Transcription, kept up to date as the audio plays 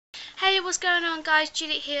Hey, what's going on guys,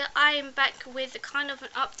 Juliet here. I am back with kind of an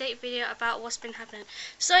update video about what's been happening.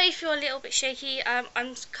 Sorry if you're a little bit shaky.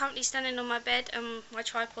 I'm currently standing on my bed and my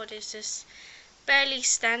tripod is just barely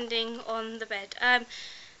standing on the bed.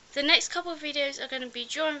 The next couple of videos are going to be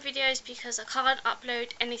drawing videos because I can't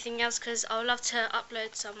upload anything else because I would love to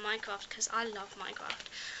upload some Minecraft because I love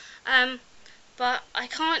Minecraft. But I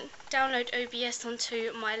can't download OBS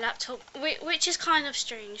onto my laptop, which is kind of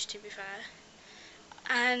strange to be fair.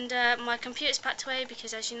 And my computer's packed away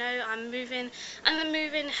because, as you know, I'm moving, and the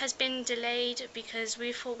moving has been delayed because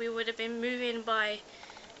we thought we would have been moving by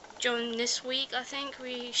during this week. I think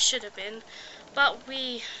we should have been, but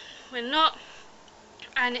we're not,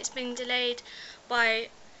 and it's been delayed by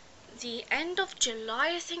the end of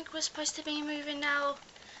July. I think we're supposed to be moving now,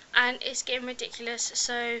 and it's getting ridiculous.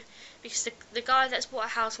 So because the guy that's bought a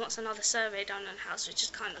house wants another survey done on the house, which is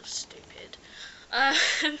kind of stupid.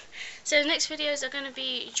 So the next videos are going to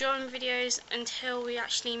be drawing videos until we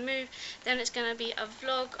actually move. Then it's going to be a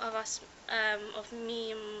vlog of us, of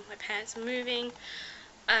me and my parents moving,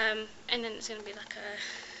 and then it's going to be like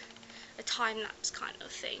a time-lapse kind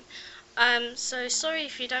of thing. So sorry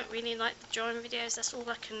if you don't really like the drawing videos. That's all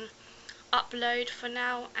I can upload for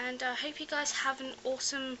now, and I hope you guys have an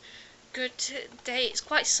awesome, good day. It's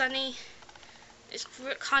quite sunny. It's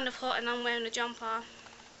kind of hot and I'm wearing a jumper.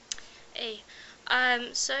 Hey.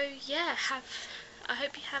 So yeah, I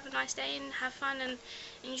hope you have a nice day and have fun and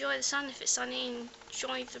enjoy the sun if it's sunny, and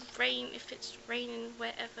enjoy the rain if it's raining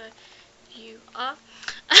wherever you are.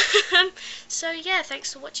 So yeah,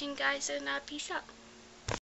 thanks for watching guys, and peace out.